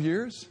 5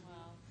 years.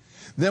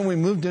 Then we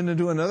moved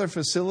into another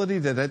facility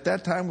that at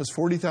that time was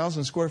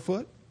 40,000 square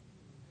foot.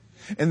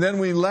 And then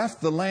we left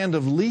the land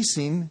of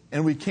leasing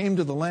and we came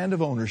to the land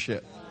of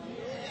ownership.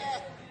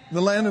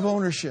 The land of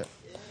ownership.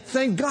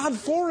 Thank God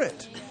for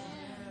it.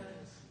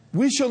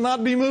 We shall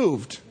not be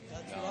moved.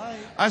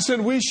 I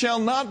said, we shall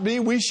not be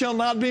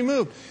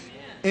moved.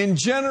 In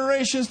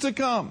generations to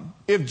come,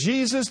 if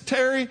Jesus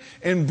tarry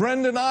and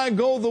Brenda and I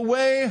go the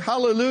way,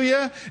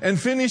 hallelujah, and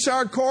finish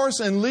our course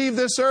and leave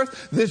this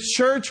earth, this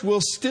church will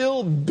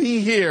still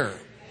be here.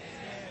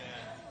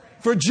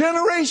 For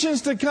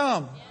generations to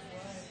come.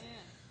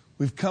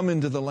 We've come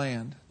into the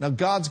land. Now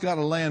God's got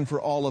a land for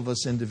all of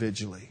us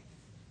individually.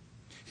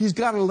 He's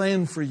got a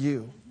land for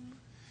you.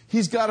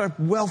 He's got a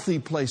wealthy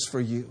place for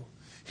you.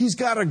 He's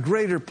got a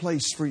greater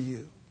place for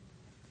you.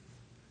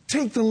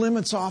 Take the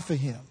limits off of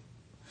Him.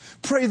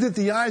 Pray that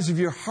the eyes of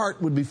your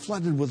heart would be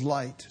flooded with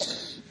light.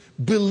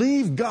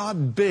 Believe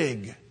God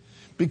big,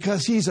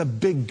 because He's a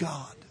big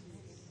God.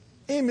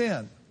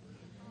 Amen.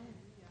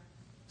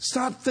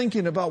 Stop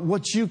thinking about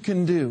what you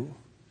can do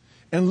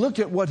and look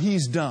at what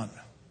He's done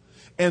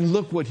and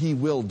look what He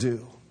will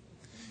do.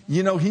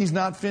 You know, He's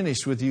not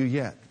finished with you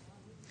yet.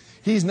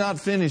 He's not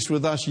finished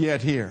with us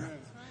yet here.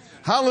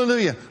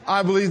 Hallelujah.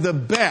 I believe the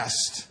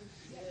best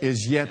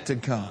is yet to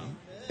come.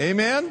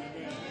 Amen.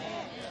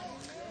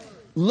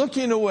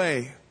 Looking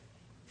away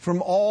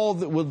from all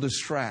that will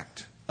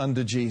distract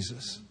unto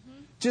Jesus.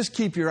 Just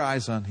keep your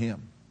eyes on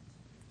Him.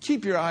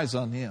 Keep your eyes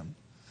on Him.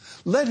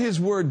 Let His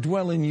word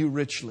dwell in you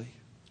richly.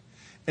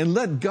 And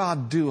let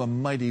God do a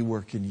mighty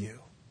work in you.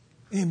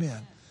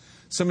 Amen.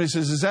 Somebody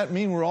says, does that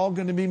mean we're all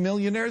going to be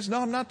millionaires? No,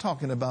 I'm not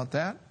talking about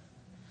that.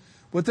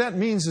 What that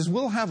means is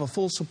we'll have a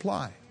full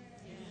supply.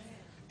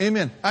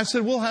 Amen. I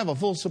said we'll have a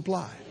full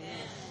supply.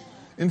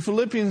 In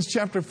Philippians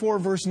chapter 4,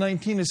 verse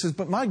 19, it says,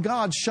 but my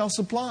God shall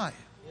supply.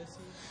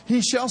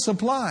 He shall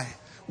supply.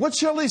 What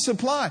shall He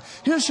supply?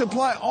 He'll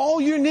supply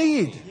all you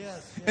need.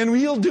 And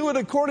He'll do it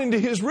according to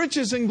His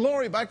riches and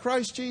glory by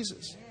Christ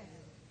Jesus.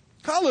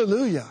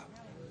 Hallelujah.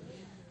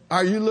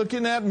 Are you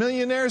looking at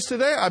millionaires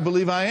today? I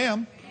believe I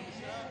am.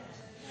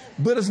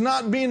 But it's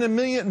not about being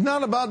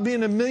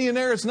a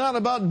millionaire. It's not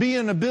about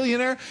being a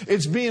billionaire.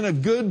 It's being a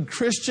good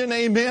Christian,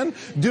 amen,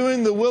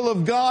 doing the will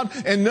of God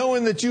and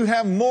knowing that you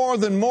have more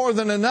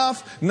than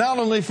enough, not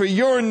only for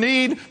your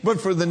need, but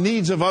for the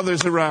needs of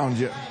others around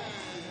you.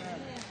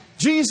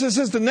 Jesus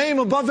is the name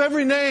above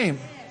every name.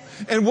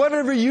 And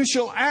whatever you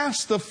shall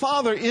ask the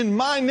Father in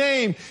my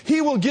name,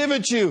 He will give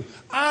it you.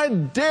 I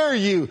dare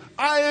you.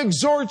 I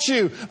exhort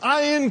you.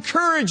 I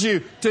encourage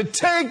you to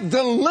take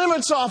the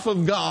limits off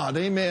of God.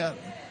 Amen.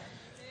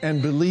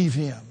 And believe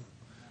Him.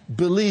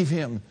 Believe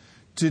Him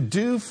to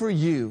do for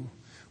you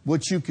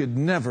what you could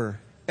never,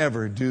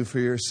 ever do for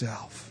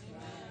yourself.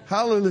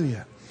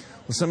 Hallelujah.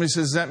 Well, somebody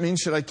says, does that mean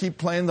should I keep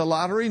playing the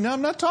lottery? No,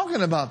 I'm not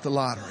talking about the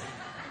lottery.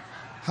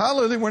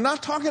 Hallelujah. We're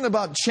not talking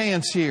about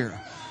chance here.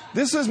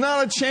 This is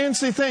not a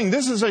chancy thing.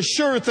 This is a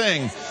sure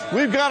thing.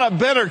 We've got a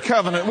better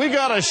covenant. We've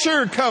got a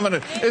sure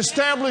covenant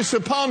established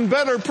upon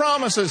better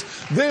promises.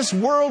 This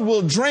world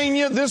will drain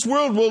you. This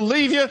world will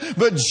leave you.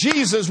 But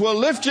Jesus will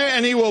lift you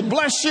and He will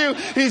bless you.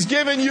 He's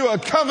given you a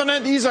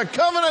covenant. He's a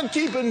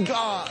covenant-keeping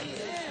God.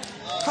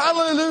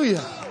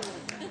 Hallelujah.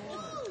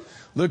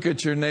 Look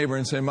at your neighbor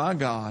and say, my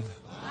God,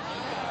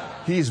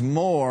 He's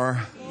more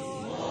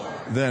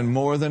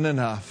than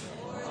enough.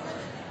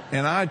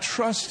 And I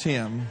trust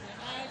Him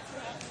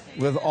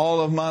with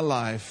all of my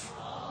life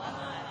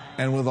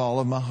and with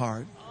all of my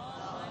heart.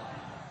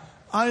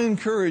 I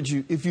encourage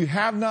you, if you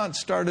have not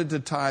started to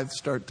tithe,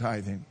 start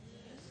tithing.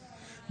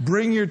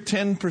 Bring your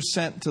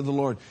 10% to the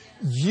Lord.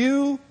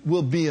 You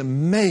will be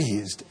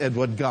amazed at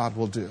what God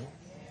will do.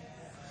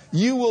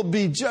 You will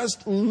be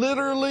just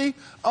literally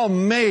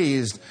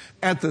amazed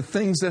at the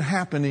things that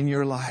happen in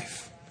your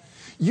life.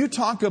 You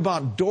talk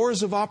about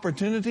doors of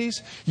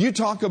opportunities. You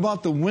talk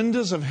about the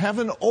windows of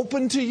heaven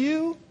open to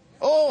you.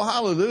 Oh,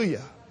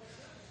 hallelujah.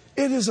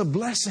 It is a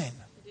blessing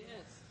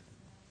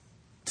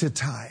to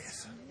tithe.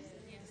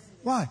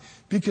 Why?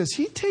 Because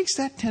He takes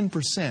that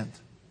 10%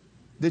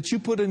 that you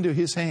put into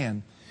His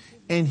hand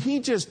and He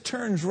just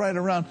turns right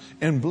around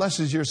and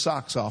blesses your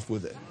socks off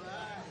with it.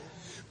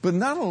 But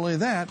not only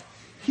that,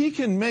 He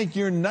can make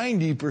your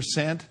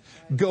 90%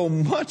 go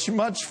much,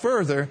 much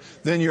further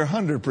than your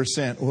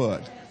 100%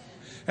 would.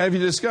 Have you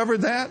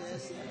discovered that?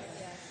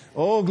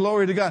 Oh,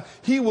 glory to God.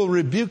 He will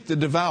rebuke the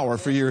devourer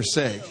for your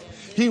sake.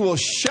 He will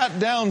shut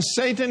down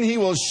Satan. He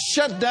will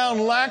shut down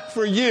lack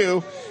for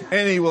you.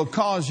 And He will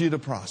cause you to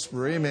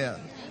prosper. Amen.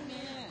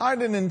 I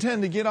didn't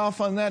intend to get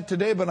off on that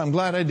today, but I'm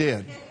glad I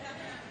did.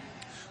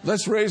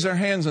 Let's raise our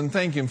hands and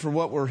thank Him for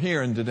what we're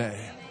hearing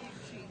today.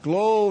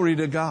 Glory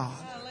to God.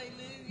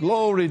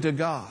 Glory to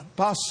God.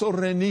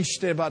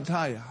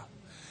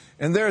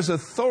 And there's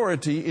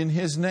authority in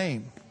His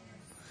name.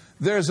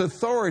 There's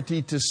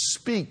authority to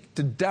speak,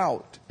 to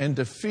doubt, and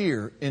to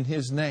fear in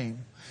His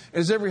name.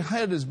 As every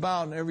head is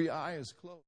bowed and every eye is closed.